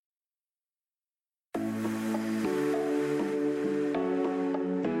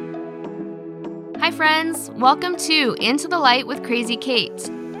Hi friends, welcome to Into the Light with Crazy Kate.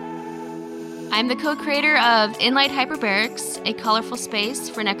 I'm the co-creator of Inlight Hyperbarics, a colorful space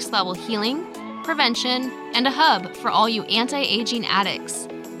for next level healing, prevention, and a hub for all you anti-aging addicts.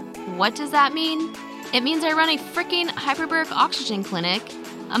 What does that mean? It means I run a freaking hyperbaric oxygen clinic,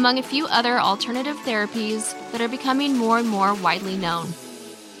 among a few other alternative therapies that are becoming more and more widely known.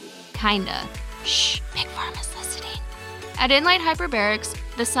 Kinda. Shh, Big Pharma's listening. At Inlight Hyperbarics,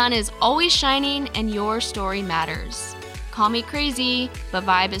 the sun is always shining and your story matters. Call me crazy, but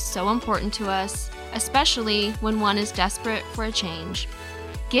vibe is so important to us, especially when one is desperate for a change.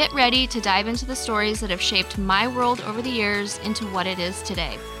 Get ready to dive into the stories that have shaped my world over the years into what it is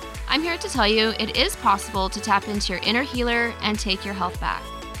today. I'm here to tell you it is possible to tap into your inner healer and take your health back.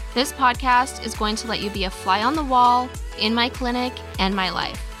 This podcast is going to let you be a fly on the wall in my clinic and my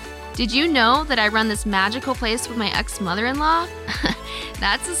life. Did you know that I run this magical place with my ex-mother-in-law?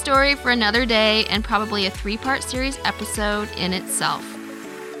 That's a story for another day and probably a 3-part series episode in itself.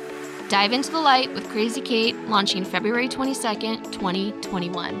 Dive into the light with Crazy Kate, launching February 22nd,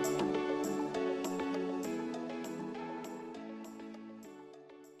 2021.